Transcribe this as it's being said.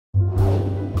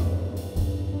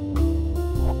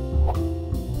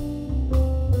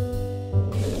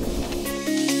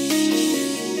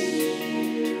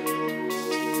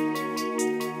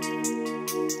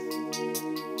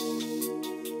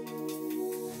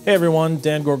Hey everyone,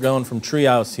 Dan Gorgone from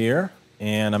Treehouse here,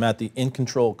 and I'm at the In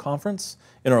Control conference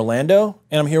in Orlando,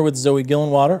 and I'm here with Zoe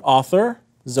Gillenwater, author.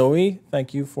 Zoe,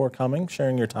 thank you for coming,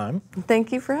 sharing your time.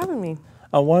 Thank you for having me.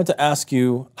 I wanted to ask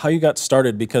you how you got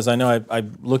started, because I know I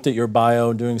looked at your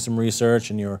bio doing some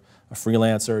research, and you're a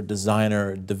freelancer,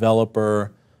 designer,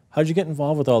 developer. How did you get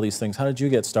involved with all these things? How did you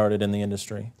get started in the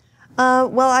industry?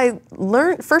 Well, I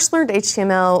first learned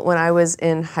HTML when I was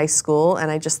in high school,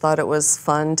 and I just thought it was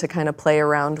fun to kind of play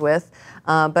around with.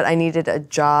 But I needed a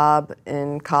job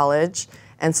in college,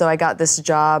 and so I got this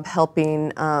job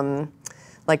helping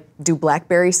like do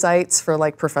BlackBerry sites for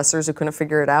like professors who couldn't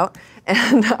figure it out.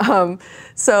 And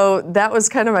so that was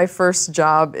kind of my first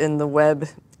job in the web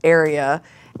area.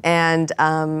 And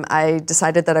I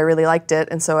decided that I really liked it,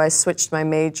 and so I switched my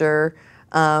major.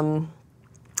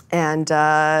 And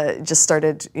just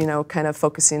started, kind of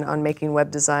focusing on making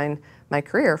web design my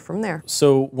career from there.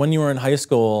 So when you were in high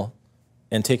school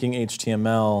and taking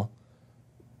HTML,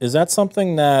 is that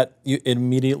something that it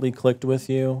immediately clicked with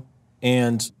you?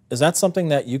 And is that something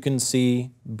that you can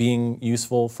see being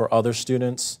useful for other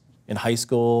students in high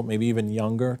school, maybe even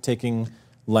younger, taking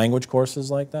language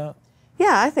courses like that?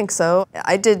 Yeah, I think so.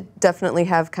 I did definitely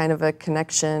have kind of a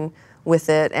connection with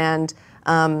it, and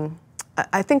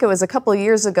I think it was a couple of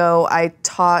years ago I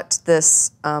taught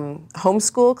this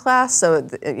homeschool class. So,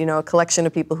 a collection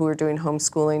of people who were doing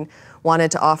homeschooling wanted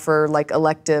to offer like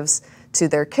electives to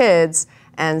their kids.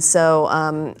 And so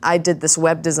I did this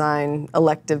web design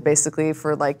elective basically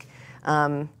for like,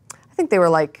 I think they were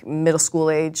like middle school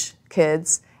age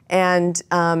kids. And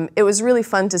it was really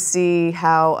fun to see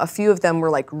how a few of them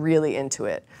were like really into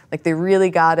it. Like they really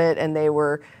got it, and they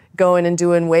were going and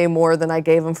doing way more than I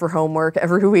gave them for homework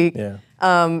every week. Yeah.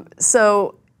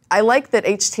 So I like that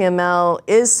HTML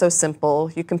is so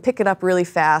simple. You can pick it up really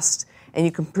fast, and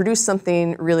you can produce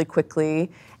something really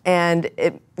quickly. And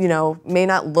it, may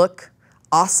not look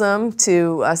awesome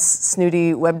to us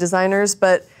snooty web designers,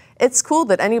 but it's cool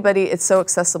that it's so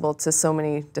accessible to so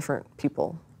many different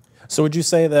people. So would you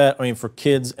say that, for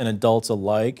kids and adults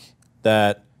alike,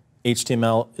 that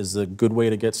HTML is a good way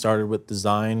to get started with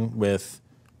design, with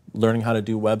learning how to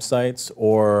do websites,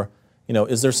 or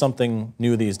is there something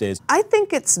new these days? I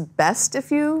think it's best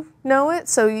if you know it.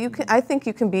 So I think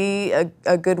you can be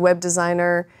a good web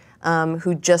designer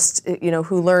who just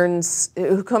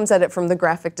who comes at it from the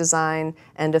graphic design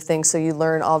end of things. So you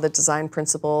learn all the design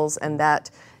principles, and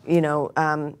that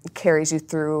carries you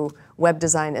through web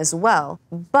design as well.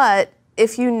 But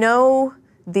if you know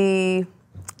the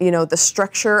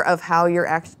structure of how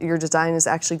your design is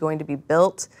actually going to be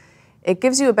built, it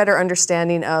gives you a better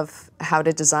understanding of how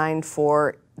to design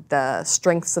for the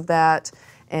strengths of that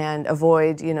and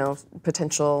avoid,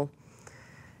 potential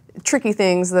tricky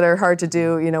things that are hard to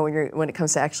do, when it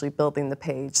comes to actually building the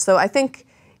page. So I think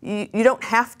you don't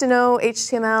have to know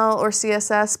HTML or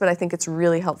CSS, but I think it's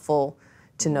really helpful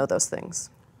to know those things.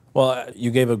 Well,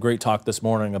 you gave a great talk this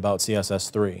morning about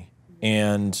CSS3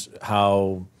 and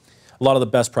how a lot of the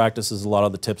best practices, a lot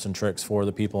of the tips and tricks for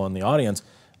the people in the audience.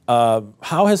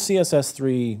 How has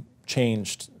CSS3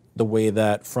 changed the way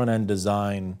that front-end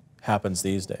design happens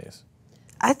these days?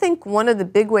 I think one of the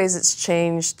big ways it's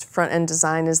changed front-end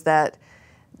design is that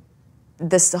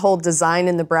this whole design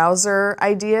in the browser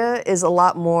idea is a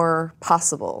lot more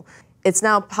possible. It's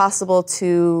now possible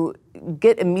to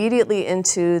get immediately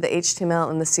into the HTML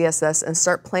and the CSS and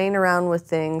start playing around with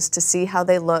things to see how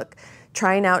they look,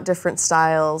 trying out different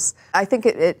styles. I think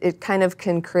it kind of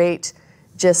can create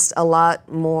just a lot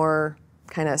more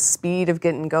kind of speed of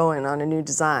getting going on a new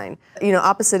design.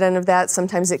 Opposite end of that,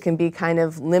 sometimes it can be kind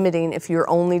of limiting. If you're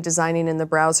only designing in the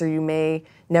browser, you may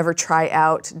never try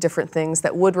out different things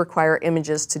that would require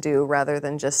images to do rather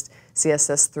than just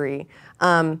CSS3.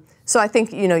 So I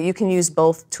think you can use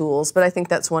both tools, but I think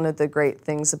that's one of the great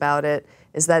things about it,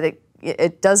 is that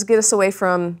it does get us away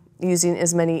from using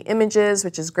as many images,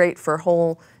 which is great for a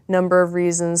whole number of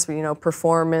reasons,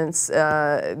 performance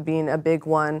being a big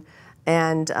one,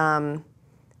 and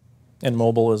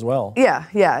mobile as well. Yeah,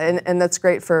 and that's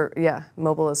great for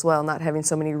mobile as well, not having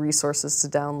so many resources to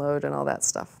download and all that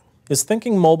stuff. Is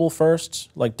thinking mobile first,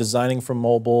 like designing for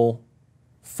mobile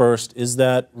first, is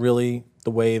that really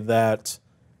the way that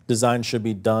design should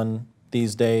be done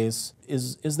these days?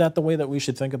 Is that the way that we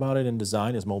should think about it in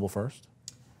design, is mobile first?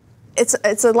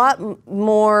 It's a lot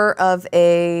more of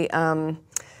a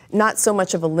not so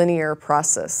much of a linear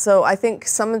process. So I think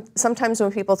sometimes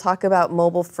when people talk about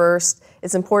mobile first,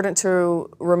 it's important to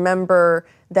remember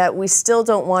that we still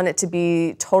don't want it to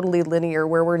be totally linear,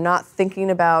 where we're not thinking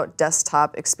about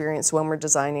desktop experience when we're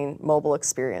designing mobile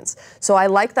experience. So I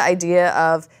like the idea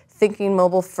of thinking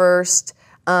mobile first,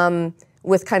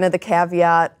 with kind of the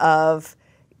caveat of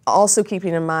also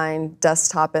keeping in mind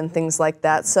desktop and things like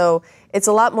that. So it's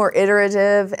a lot more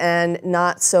iterative and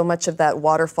not so much of that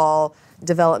waterfall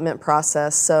development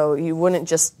process. So you wouldn't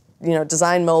just,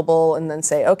 design mobile and then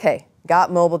say, okay,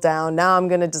 got mobile down, now I'm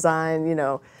going to design,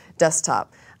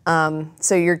 desktop.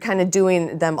 So you're kind of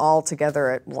doing them all together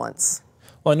at once.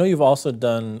 Well, I know you've also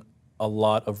done a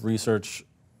lot of research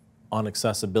on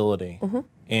accessibility.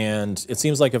 And it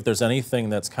seems like if there's anything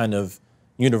that's kind of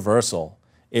universal,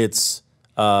 it's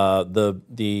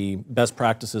the best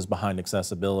practices behind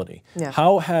accessibility. Yeah.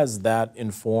 How has that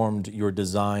informed your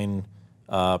design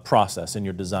process and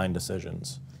your design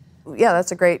decisions? Yeah,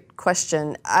 that's a great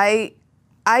question. I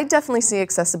definitely see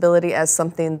accessibility as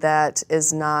something that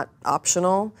is not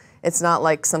optional. It's not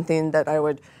like something that I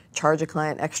would charge a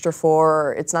client extra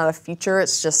for. It's not a feature,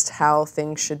 it's just how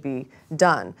things should be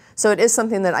done. So it is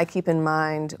something that I keep in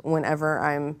mind whenever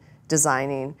I'm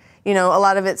designing. A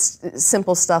lot of it's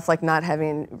simple stuff like not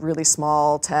having really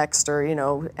small text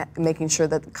or, making sure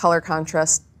that the color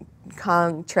contrast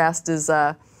is,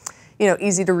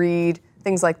 easy to read,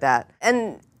 things like that.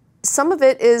 And some of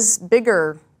it is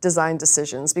bigger design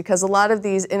decisions because a lot of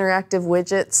these interactive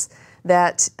widgets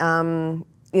that,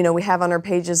 we have on our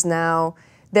pages now,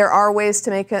 there are ways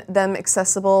to make them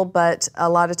accessible, but a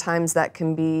lot of times that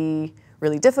can be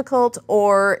really difficult,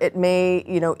 or it may,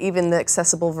 even the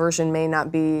accessible version may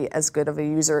not be as good of a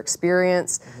user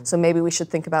experience. So maybe we should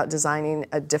think about designing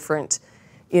a different,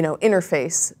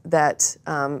 interface that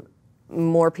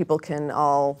more people can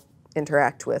all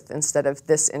interact with instead of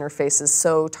this interface is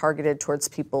so targeted towards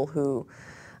people who,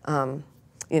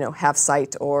 have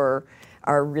sight or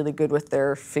are really good with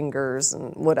their fingers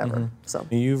and whatever. So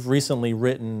you've recently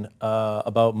written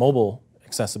about mobile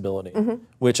accessibility,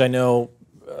 which I know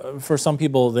for some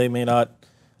people they may not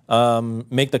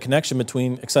make the connection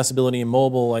between accessibility and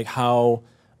mobile. Like how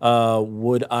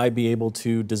would I be able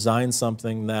to design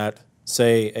something that,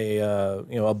 say,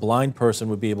 a blind person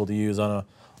would be able to use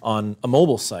on a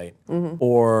mobile site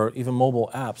or even mobile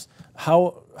apps?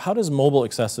 How does mobile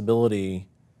accessibility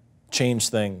change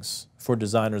things for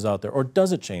designers out there, or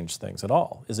does it change things at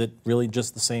all? Is it really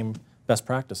just the same best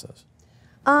practices?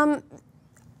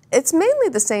 It's mainly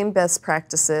the same best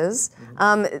practices.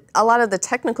 A lot of the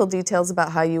technical details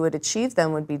about how you would achieve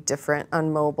them would be different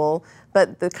on mobile,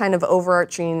 but the kind of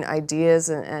overarching ideas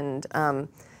and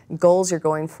goals you're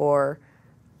going for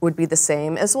would be the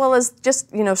same, as well as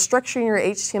just structuring your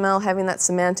HTML, having that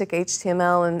semantic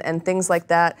HTML and things like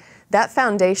that. That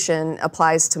foundation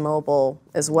applies to mobile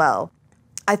as well.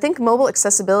 I think mobile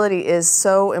accessibility is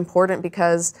so important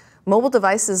because mobile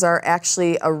devices are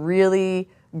actually a really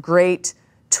great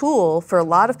tool for a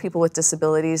lot of people with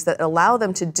disabilities that allow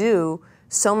them to do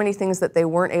so many things that they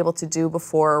weren't able to do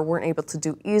before or weren't able to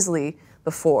do easily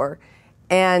before.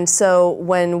 And so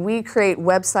when we create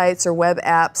websites or web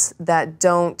apps that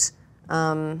don't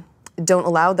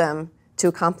allow them to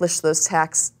accomplish those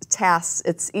tasks,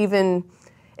 it's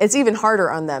even harder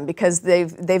on them because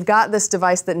they've got this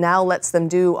device that now lets them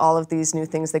do all of these new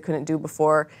things they couldn't do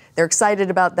before. They're excited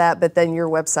about that, but then your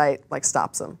website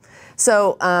stops them.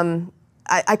 So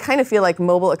I kind of feel like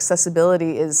mobile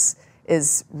accessibility is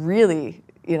really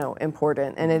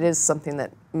important, and it is something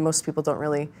that most people don't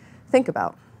really think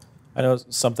about. I know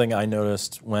something I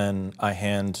noticed when I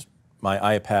hand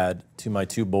my iPad to my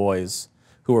two boys,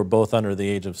 who are both under the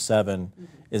age of 7,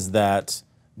 is that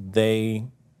they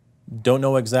don't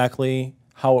know exactly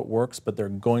how it works, but they're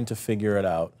going to figure it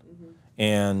out.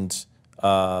 And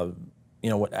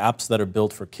what apps that are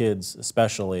built for kids,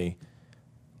 especially,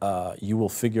 you will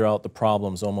figure out the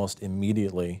problems almost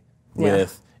immediately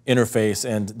with interface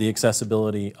and the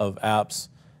accessibility of apps.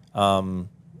 And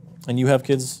you have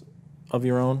kids of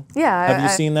your own? Yeah. Have you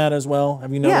seen that as well?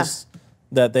 Have you noticed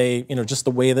that they, just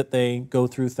the way that they go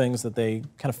through things, that they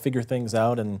kind of figure things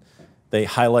out and they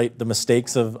highlight the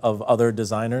mistakes of other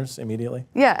designers immediately?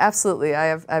 Yeah, absolutely.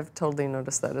 I've totally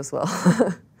noticed that as well.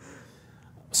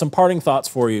 Some parting thoughts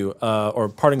for you, or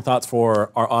parting thoughts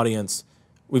for our audience.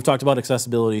 We've talked about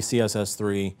accessibility,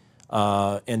 CSS3,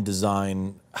 and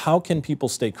design. How can people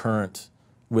stay current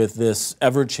with this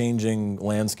ever-changing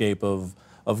landscape of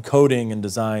coding and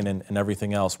design and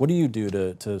everything else? What do you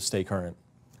do to stay current?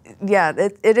 Yeah,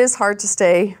 it is hard to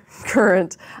stay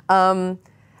current.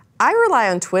 I rely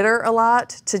on Twitter a lot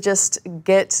to just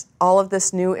get all of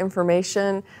this new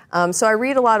information. So I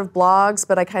read a lot of blogs,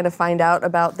 but I kind of find out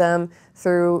about them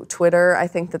through Twitter. I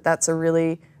think that that's a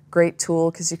really great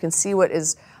tool because you can see what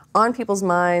is on people's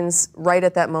minds right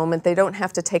at that moment. They don't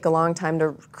have to take a long time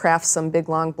to craft some big,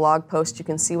 long blog post. You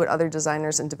can see what other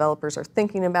designers and developers are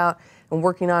thinking about and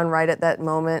working on right at that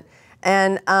moment.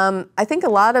 And I think a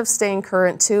lot of staying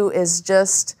current too is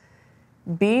just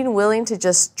being willing to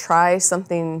just try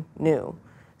something new.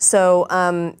 So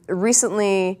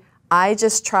recently, I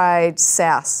just tried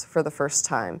Sass for the first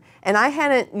time. And I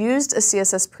hadn't used a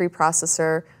CSS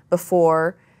preprocessor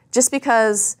before just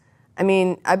because, I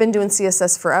mean, I've been doing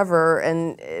CSS forever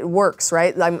and it works,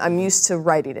 right? I'm used to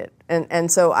writing it. And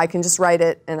so I can just write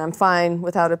it and I'm fine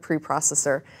without a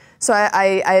preprocessor. So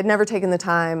I had never taken the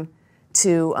time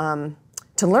to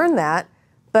learn that,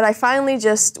 but I finally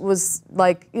just was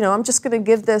like, you know, I'm just going to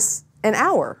give this an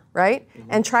hour, right?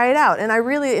 And try it out. And I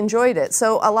really enjoyed it.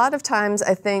 So a lot of times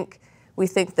I think we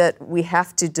think that we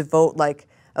have to devote like,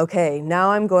 okay,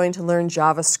 now I'm going to learn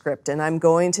JavaScript and I'm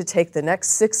going to take the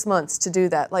next 6 months to do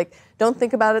that. Like, don't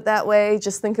think about it that way.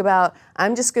 Just think about,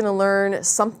 I'm just going to learn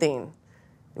something,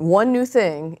 one new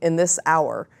thing in this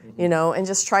hour, you know, and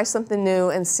just try something new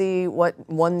and see what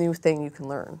one new thing you can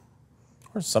learn.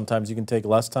 Or sometimes you can take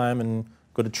less time and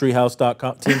go to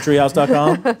treehouse.com,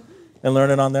 teamtreehouse.com and learn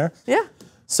it on there. Yeah.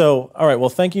 So, all right, well,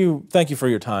 thank you for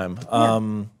your time.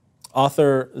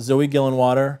 Author Zoe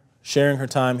Gillenwater sharing her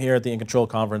time here at the In Control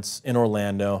Conference in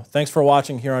Orlando. Thanks for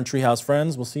watching here on Treehouse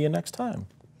Friends. We'll see you next time.